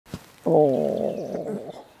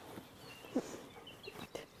Oh.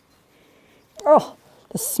 Oh,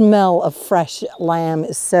 the smell of fresh lamb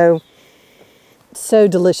is so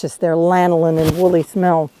delicious. Their lanolin and woolly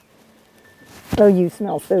smell. Oh, you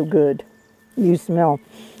smell so good. You smell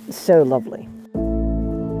so lovely.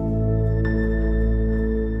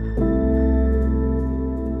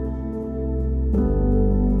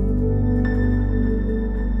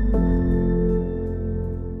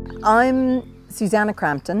 I'm Suzanna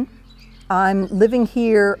Crampton. I'm living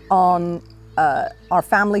here on our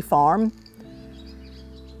family farm.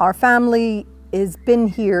 Our family has been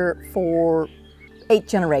here for 8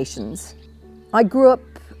 generations. I grew up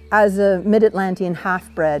as a Mid-Atlantean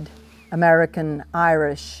half-bred, American,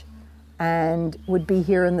 Irish, and would be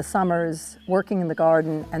here in the summers working in the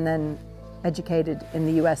garden and then educated in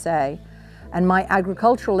the USA. And my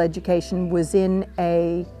agricultural education was in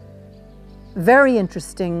a very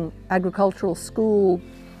interesting agricultural school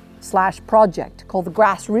 / project called the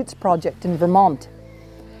Grassroots Project in Vermont.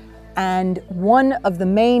 And one of the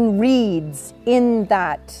main reads in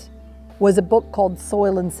that was a book called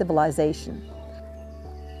Soil and Civilization.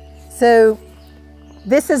 So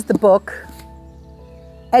this is the book,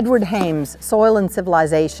 Edward Hames, Soil and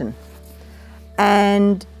Civilization.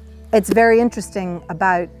 And it's very interesting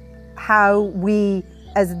about how we,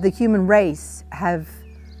 as the human race, have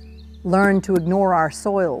learned to ignore our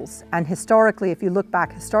soils. And historically, if you look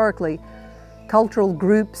back historically, cultural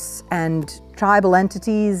groups and tribal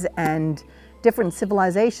entities and different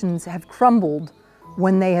civilizations have crumbled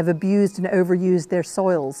when they have abused and overused their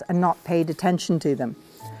soils and not paid attention to them.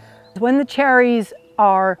 When the cherries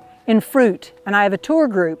are in fruit, and I have a tour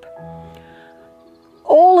group,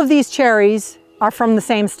 all of these cherries are from the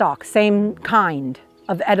same stock, same kind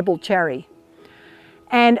of edible cherry.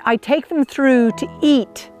 And I take them through to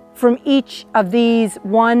eat from each of these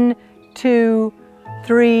 1, 2,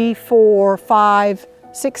 3, 4, 5,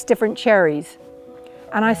 6 different cherries.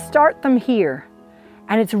 And I start them here,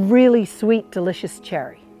 and it's really sweet, delicious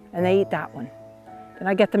cherry. And they eat that one. Then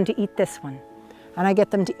I get them to eat this one. And I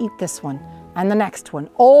get them to eat this one, and the next one,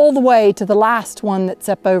 all the way to the last one that's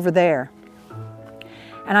up over there.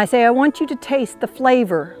 And I say, I want you to taste the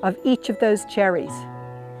flavor of each of those cherries.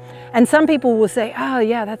 And some people will say, oh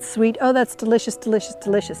yeah, that's sweet. Oh, that's delicious, delicious,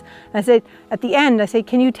 delicious. And I said, at the end, I say,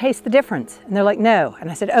 can you taste the difference? And they're like, no. And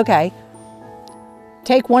I said, okay,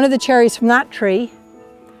 take one of the cherries from that tree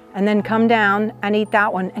and then come down and eat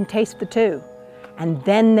that one and taste the 2. And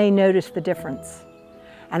then they notice the difference.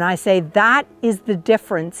 And I say, that is the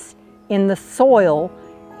difference in the soil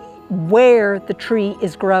where the tree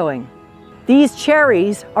is growing. These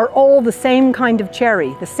cherries are all the same kind of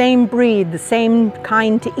cherry, the same breed, the same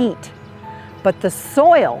kind to eat, but the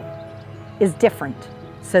soil is different.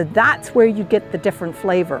 So that's where you get the different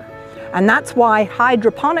flavor. And that's why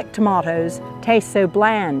hydroponic tomatoes taste so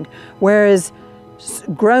bland, whereas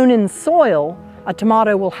grown in soil, a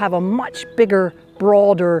tomato will have a much bigger,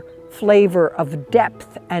 broader flavor of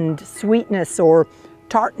depth and sweetness or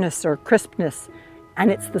tartness or crispness. And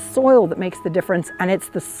it's the soil that makes the difference, and it's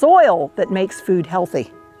the soil that makes food healthy.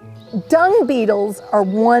 Dung beetles are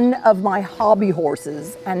one of my hobby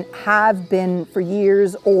horses and have been for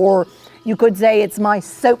years, or you could say it's my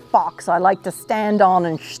soapbox I like to stand on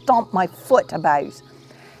and stomp my foot about.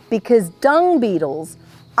 Because dung beetles,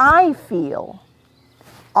 I feel,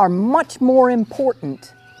 are much more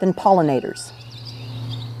important than pollinators.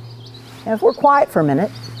 Now, if we're quiet for a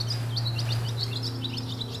minute,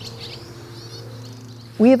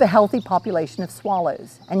 we have a healthy population of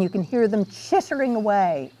swallows, and you can hear them chittering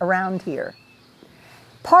away around here.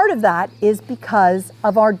 Part of that is because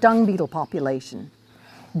of our dung beetle population.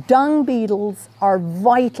 Dung beetles are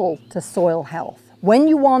vital to soil health. When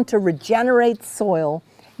you want to regenerate soil,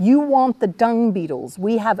 you want the dung beetles.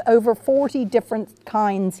 We have over 40 different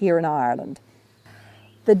kinds here in Ireland.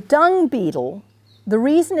 The dung beetle, the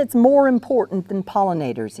reason it's more important than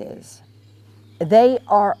pollinators is they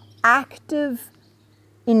are active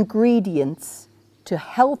ingredients to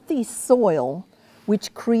healthy soil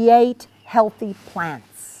which create healthy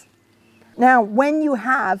plants. Now, when you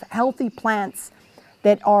have healthy plants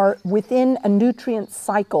that are within a nutrient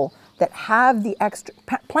cycle that have the extra,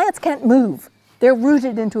 plants can't move, they're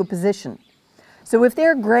rooted into a position. So if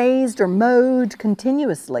they're grazed or mowed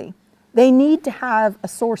continuously, they need to have a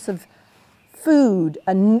source of food,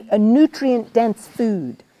 a nutrient-dense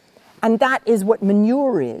food. And that is what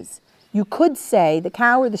manure is. You could say the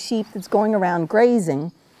cow or the sheep that's going around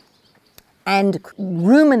grazing and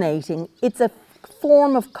ruminating, it's a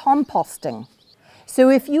form of composting. So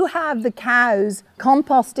if you have the cows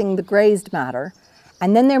composting the grazed matter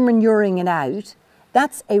and then they're manuring it out,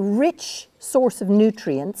 that's a rich source of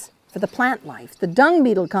nutrients for the plant life. The dung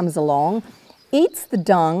beetle comes along, eats the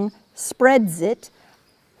dung, spreads it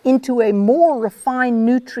into a more refined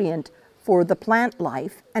nutrient for the plant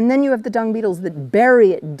life, and then you have the dung beetles that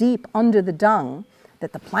bury it deep under the dung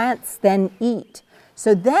that the plants then eat.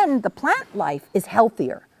 So then the plant life is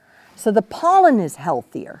healthier. So the pollen is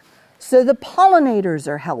healthier. So the pollinators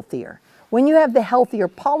are healthier. When you have the healthier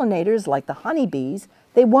pollinators, like the honeybees,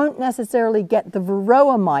 they won't necessarily get the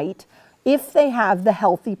varroa mite if they have the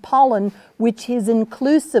healthy pollen, which is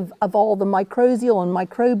inclusive of all the mycorrhizal and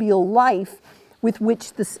microbial life with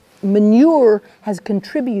which this manure has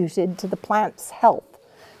contributed to the plant's health.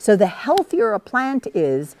 So the healthier a plant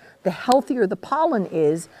is, the healthier the pollen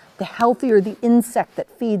is, the healthier the insect that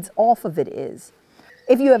feeds off of it is.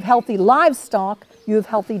 If you have healthy livestock, you have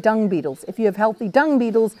healthy dung beetles. If you have healthy dung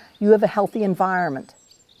beetles, you have a healthy environment.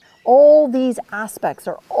 All these aspects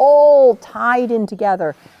are all tied in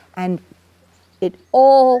together, and it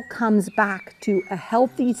all comes back to a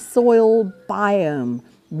healthy soil biome.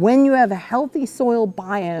 When you have a healthy soil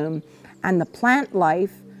biome and the plant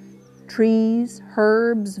life, trees,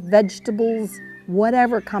 herbs, vegetables,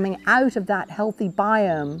 whatever coming out of that healthy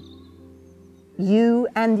biome, you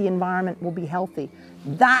and the environment will be healthy.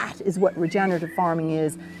 That is what regenerative farming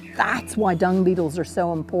is. That's why dung beetles are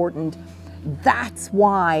so important. That's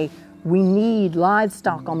why we need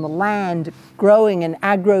livestock on the land growing in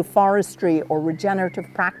agroforestry or regenerative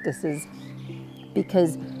practices,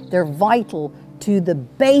 because they're vital to the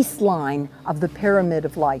baseline of the pyramid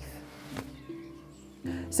of life.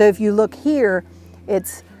 So if you look here,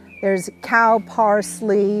 there's cow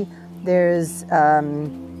parsley, there's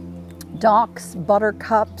docks,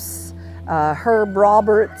 buttercups, herb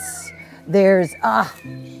Roberts, there's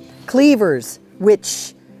cleavers,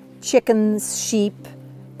 which chickens, sheep,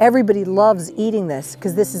 everybody loves eating this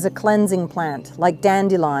because this is a cleansing plant, like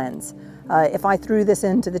dandelions. If I threw this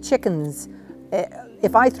into the chickens,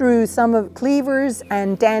 if I threw some of cleavers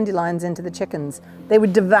and dandelions into the chickens, they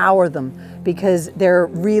would devour them because they're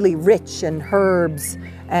really rich in herbs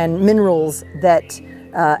and minerals that,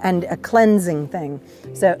 and a cleansing thing.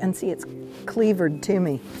 So, and see, it's cleavered to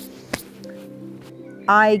me.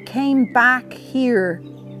 I came back here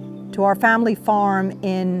to our family farm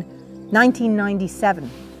in 1997.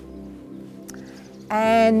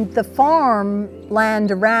 And the farm land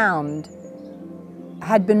around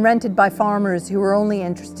had been rented by farmers who were only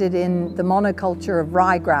interested in the monoculture of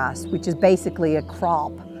ryegrass, which is basically a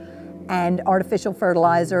crop, and artificial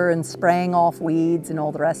fertilizer and spraying off weeds and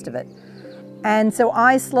all the rest of it. And so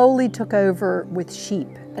I slowly took over with sheep.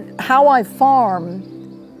 And how I farm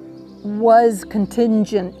was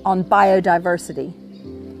contingent on biodiversity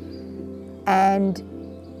and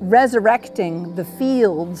resurrecting the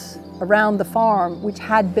fields around the farm, which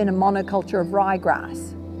had been a monoculture of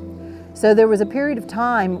ryegrass. So there was a period of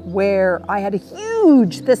time where I had a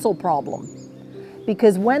huge thistle problem,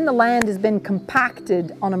 because when the land has been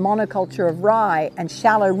compacted on a monoculture of rye and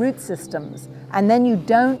shallow root systems, and then you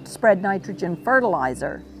don't spread nitrogen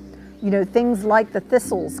fertilizer, you know, things like the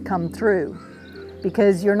thistles come through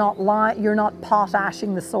because you're not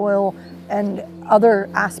potashing the soil and other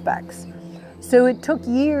aspects. So it took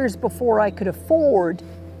years before I could afford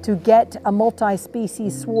to get a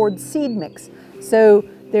multi-species sward seed mix. So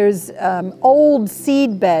there's old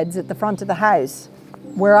seed beds at the front of the house.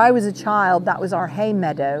 Where I was a child, that was our hay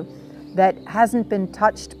meadow that hasn't been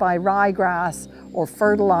touched by ryegrass or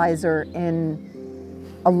fertilizer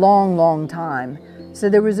in a long, long time. So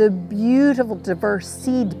there was a beautiful, diverse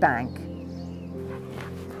seed bank.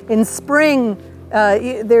 In spring,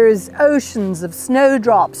 there's oceans of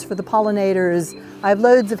snowdrops for the pollinators. I have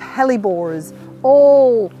loads of hellebores.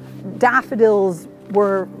 All daffodils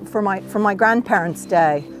were from my grandparents'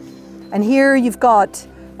 day. And here you've got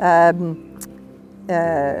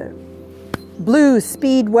blue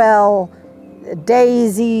speedwell,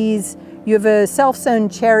 daisies. You have a self-sown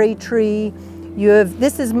cherry tree.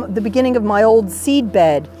 This is the beginning of my old seed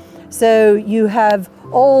bed. So you have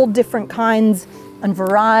all different kinds and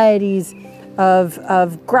varieties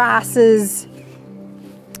of grasses.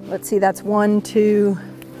 Let's see, that's 1, 2,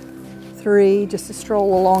 3, just to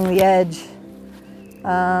stroll along the edge.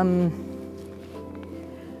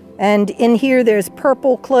 And in here there's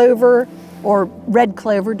purple clover or red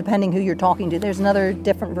clover, depending who you're talking to. There's another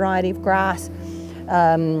different variety of grass.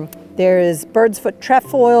 There's bird's foot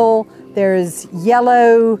trefoil. There's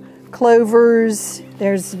yellow clovers.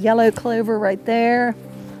 There's yellow clover right there.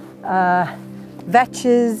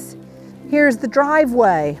 Vetches. Here's the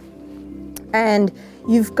driveway. And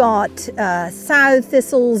you've got sow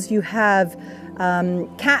thistles, you have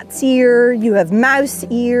cat's ear, you have mouse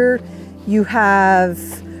ear, you have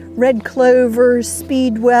red clovers,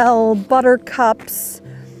 speedwell, buttercups.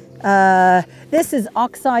 This is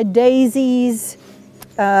oxeye daisies,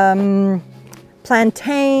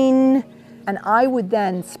 plantain. And I would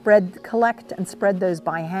then collect and spread those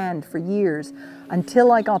by hand for years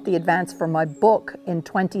until I got the advance for my book in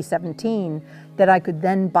 2017 that I could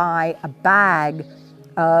then buy a bag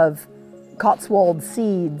of Cotswold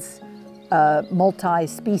seeds,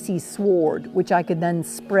 multi-species sward, which I could then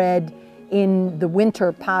spread in the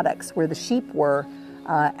winter paddocks where the sheep were.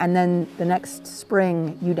 And then the next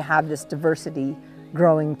spring, you'd have this diversity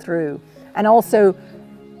growing through. And also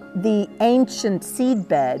the ancient seed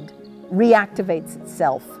bed reactivates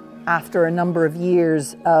itself after a number of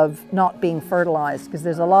years of not being fertilized, because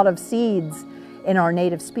there's a lot of seeds in our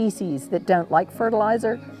native species that don't like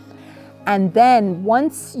fertilizer. And then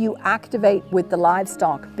once you activate with the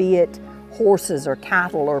livestock, be it horses or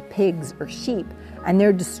cattle or pigs or sheep, and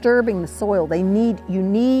they're disturbing the soil, you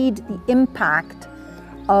need the impact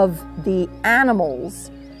of the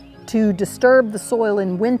animals to disturb the soil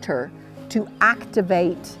in winter to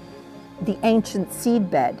activate the ancient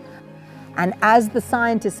seed bed. And as the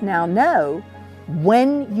scientists now know,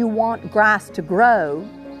 when you want grass to grow,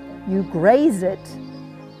 you graze it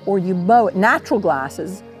or you mow it, natural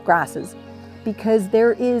grasses, because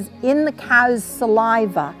there is in the cow's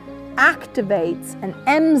saliva activates an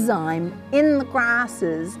enzyme in the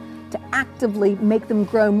grasses to actively make them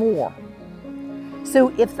grow more. So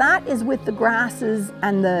if that is with the grasses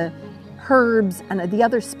and the herbs and the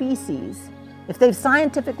other species, if they've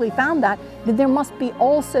scientifically found that, then there must be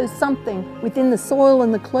also something within the soil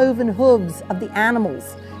and the cloven hooves of the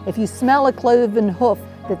animals. If you smell a cloven hoof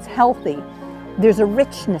that's healthy, there's a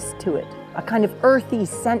richness to it, a kind of earthy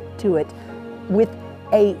scent to it with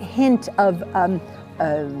a hint of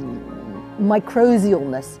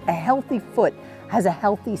microbialness. A healthy foot has a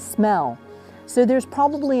healthy smell. So there's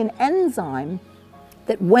probably an enzyme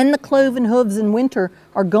that when the cloven hooves in winter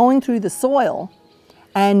are going through the soil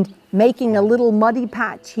and making a little muddy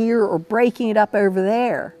patch here or breaking it up over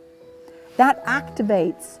there, that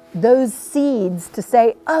activates those seeds to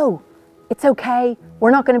say, oh, it's okay,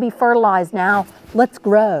 we're not going to be fertilized now, let's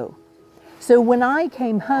grow. So when I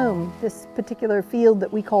came home, this particular field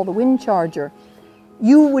that we call the wind charger,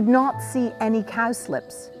 you would not see any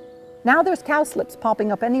cowslips. Now there's cowslips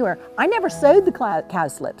popping up anywhere. I never sowed the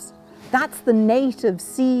cowslips. That's the native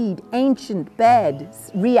seed, ancient bed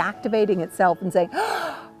reactivating itself and saying,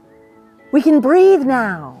 oh, we can breathe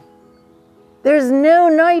now. There's no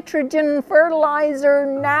nitrogen fertilizer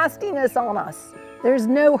nastiness on us. There's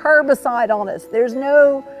no herbicide on us. There's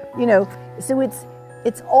no, so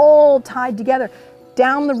it's all tied together.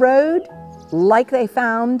 Down the road, like they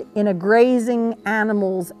found in a grazing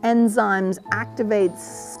animal's enzymes activates,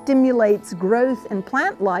 stimulates growth and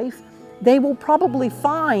plant life, they will probably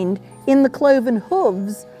find in the cloven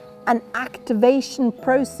hooves an activation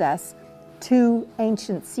process to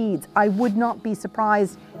ancient seeds. I would not be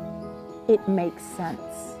surprised. It makes sense.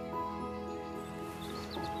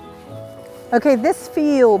 Okay, this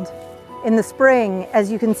field in the spring,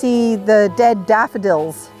 as you can see the dead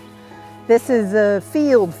daffodils, this is a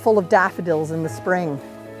field full of daffodils in the spring.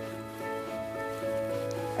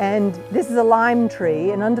 And this is a lime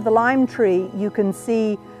tree, and under the lime tree you can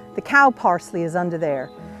see the cow parsley is under there.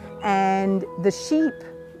 And the sheep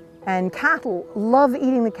and cattle love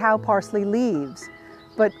eating the cow parsley leaves.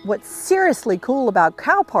 But what's seriously cool about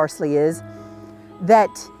cow parsley is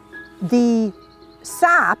that the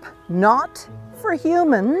sap, not for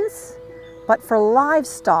humans, but for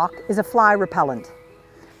livestock, is a fly repellent.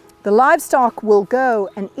 The livestock will go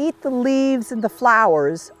and eat the leaves and the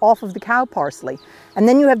flowers off of the cow parsley. And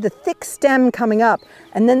then you have the thick stem coming up,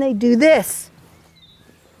 and then they do this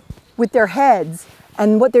with their heads.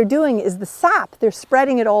 And what they're doing is the sap, they're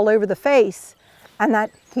spreading it all over the face, and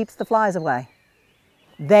that keeps the flies away.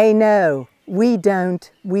 They know, we don't,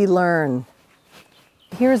 we learn.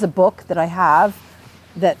 Here's a book that I have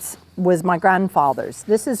that was my grandfather's.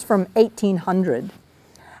 This is from 1800,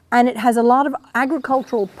 and it has a lot of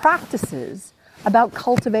agricultural practices about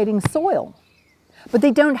cultivating soil. But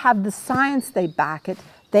they don't have the science they back it,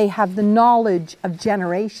 they have the knowledge of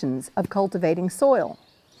generations of cultivating soil.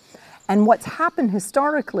 And what's happened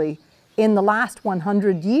historically in the last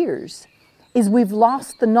 100 years is we've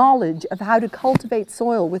lost the knowledge of how to cultivate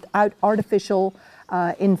soil without artificial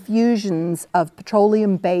infusions of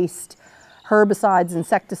petroleum-based herbicides,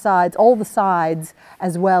 insecticides, all the sides,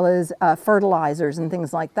 as well as fertilizers and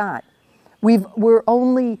things like that. We're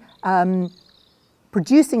only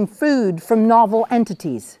producing food from novel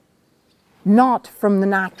entities, not from the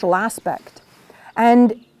natural aspect.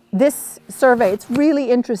 And this survey, it's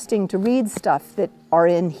really interesting to read stuff that are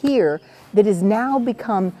in here that has now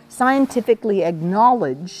become scientifically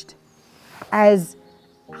acknowledged as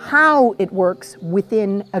how it works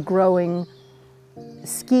within a growing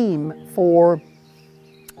scheme for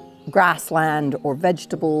grassland or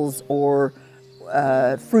vegetables or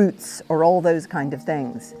fruits or all those kind of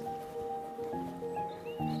things.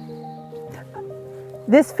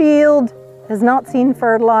 This field has not seen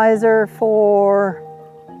fertilizer for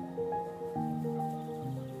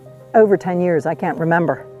over 10 years, I can't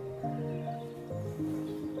remember.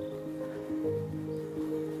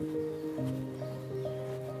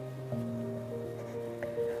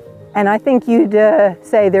 And I think you'd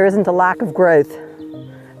say there isn't a lack of growth.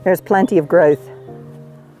 There's plenty of growth.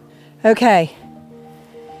 Okay,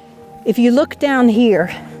 if you look down here,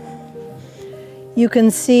 you can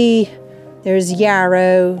see there's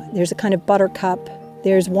yarrow, there's a kind of buttercup,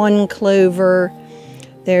 there's one clover,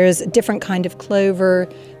 there's a different kind of clover,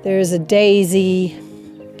 there's a daisy,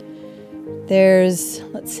 there's,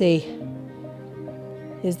 let's see,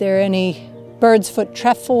 is there any bird's foot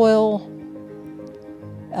trefoil?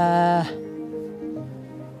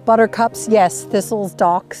 Buttercups, yes, thistles,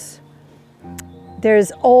 docks.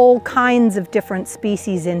 There's all kinds of different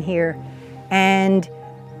species in here, and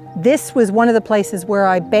this was one of the places where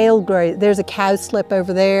I bale grazed. There's a cowslip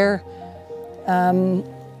over there.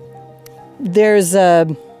 There's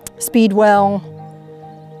a speedwell.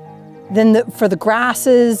 Then for the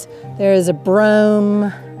grasses, there's a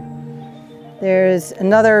brome. There's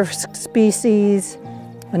another species,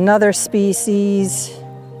 another species.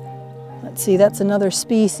 Let's see, that's another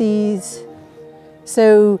species.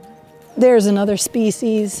 So there's another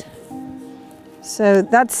species. So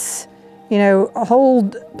that's, you know, a whole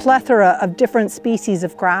plethora of different species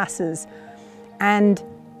of grasses. And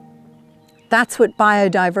that's what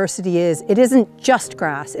biodiversity is. It isn't just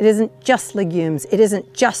grass, it isn't just legumes, it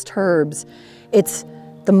isn't just herbs. It's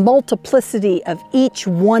the multiplicity of each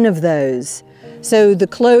one of those. So the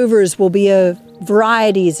clovers will be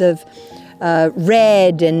varieties of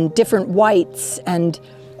red and different whites and,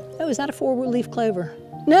 oh, is that a four-leaf clover?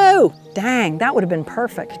 No, dang, that would have been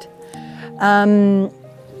perfect.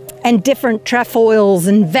 And different trefoils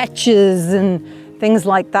and vetches and things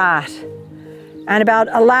like that. And about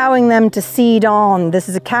allowing them to seed on. This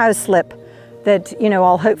is a cowslip that, you know,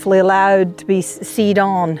 I'll hopefully allow to be seed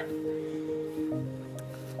on.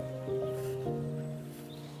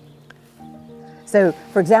 So,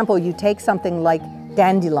 for example, you take something like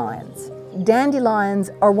dandelions. Dandelions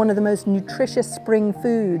are one of the most nutritious spring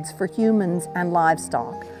foods for humans and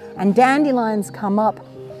livestock. And dandelions come up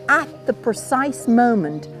at the precise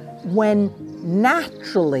moment when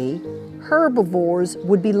naturally herbivores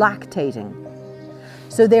would be lactating.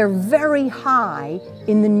 So they're very high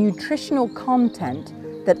in the nutritional content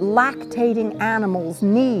that lactating animals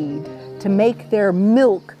need to make their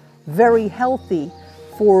milk very healthy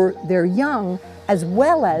for their young, as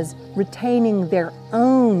well as retaining their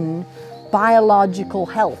own biological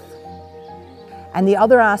health. And the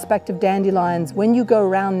other aspect of dandelions, when you go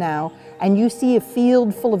around now and you see a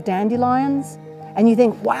field full of dandelions, and you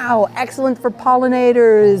think, wow, excellent for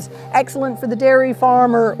pollinators, excellent for the dairy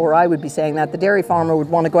farmer, or I would be saying that the dairy farmer would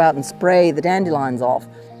want to go out and spray the dandelions off.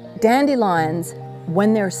 Dandelions,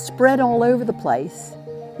 when they're spread all over the place,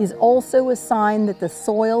 is also a sign that the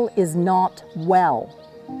soil is not well.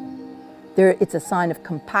 It's a sign of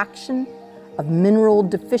compaction, of mineral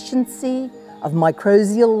deficiency, of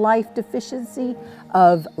mycorrhizal life deficiency,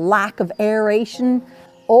 of lack of aeration,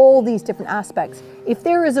 all these different aspects. If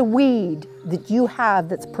there is a weed that you have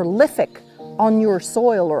that's prolific on your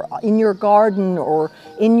soil or in your garden or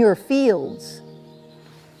in your fields,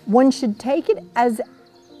 one should take it as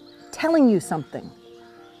telling you something.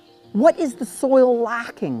 What is the soil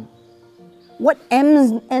lacking? What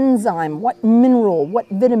enzyme, what mineral, what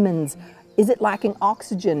vitamins? Is it lacking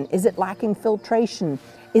oxygen? Is it lacking filtration?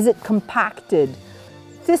 Is it compacted?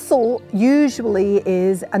 Thistle usually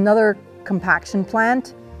is another compaction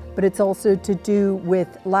plant, but it's also to do with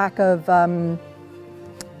lack of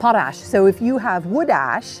potash. So if you have wood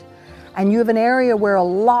ash and you have an area where a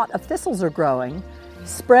lot of thistles are growing,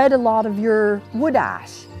 spread a lot of your wood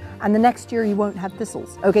ash, and the next year you won't have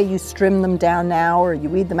thistles. Okay, you trim them down now or you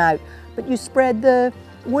weed them out, but you spread the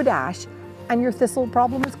wood ash and your thistle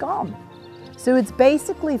problem is gone. So it's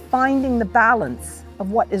basically finding the balance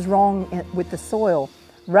of what is wrong with the soil,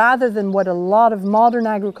 rather than what a lot of modern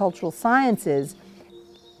agricultural science is.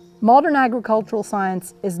 Modern agricultural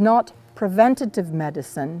science is not preventative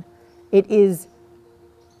medicine. It is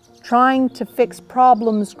trying to fix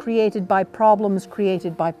problems created by problems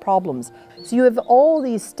created by problems. So you have all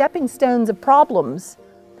these stepping stones of problems,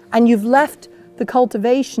 and you've left the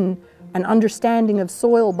cultivation and understanding of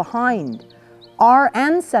soil behind. Our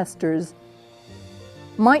ancestors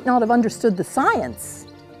might not have understood the science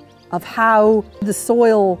of how the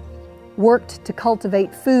soil worked to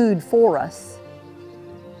cultivate food for us,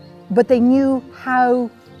 but they knew how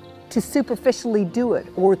to superficially do it,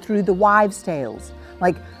 or through the wives' tales.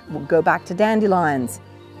 Like, we'll go back to dandelions.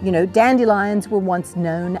 You know, dandelions were once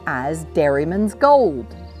known as dairyman's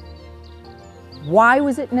gold. Why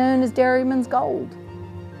was it known as dairyman's gold?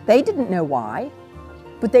 They didn't know why,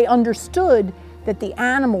 but they understood that the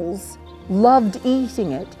animals loved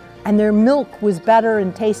eating it and their milk was better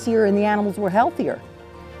and tastier and the animals were healthier.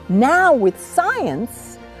 Now with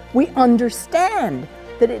science, we understand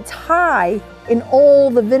that it's high in all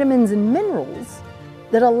the vitamins and minerals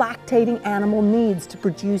that a lactating animal needs to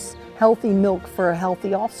produce healthy milk for a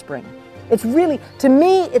healthy offspring. It's really, to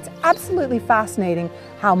me, it's absolutely fascinating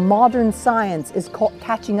how modern science is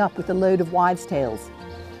catching up with a load of wives' tales.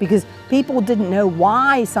 Because people didn't know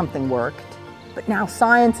why something worked, but now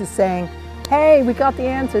science is saying, hey, we got the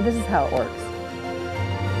answer, this is how it works.